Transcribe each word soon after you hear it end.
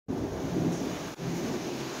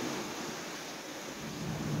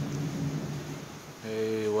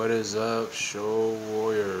What is up, Show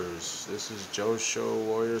Warriors? This is Joe Show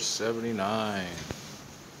Warrior 79.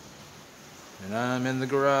 And I'm in the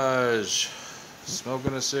garage,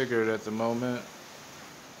 smoking a cigarette at the moment,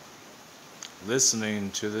 listening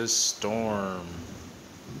to this storm.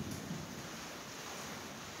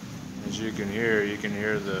 As you can hear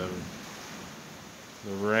the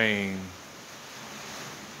rain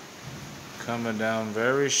coming down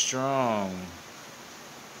very strong.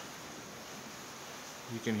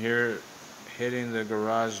 You can hear it hitting the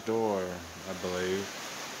garage door, I believe.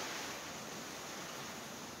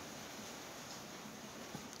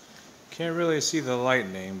 Can't really see the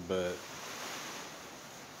lightning, but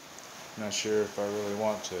not sure if I really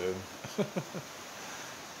want to.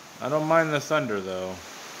 I don't mind the thunder though.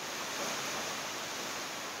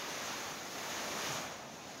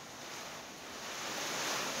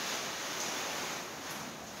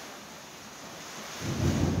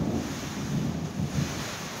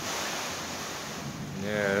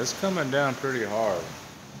 Yeah, it's coming down pretty hard.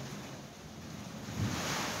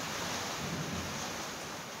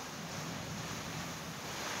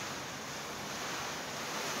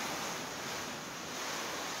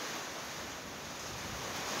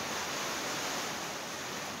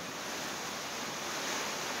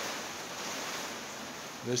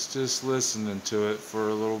 Let's just listening to it for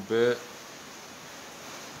a little bit.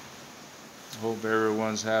 Hope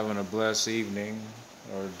everyone's having a blessed evening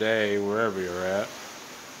or day wherever you're at.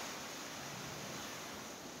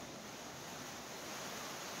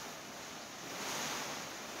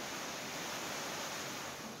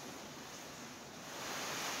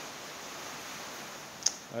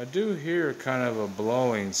 I do hear kind of a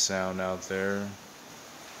blowing sound out there.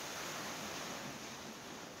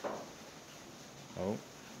 Oh.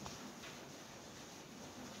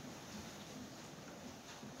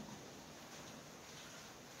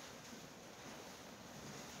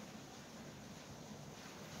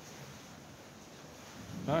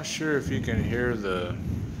 Not sure if you can hear the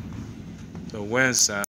wind sound.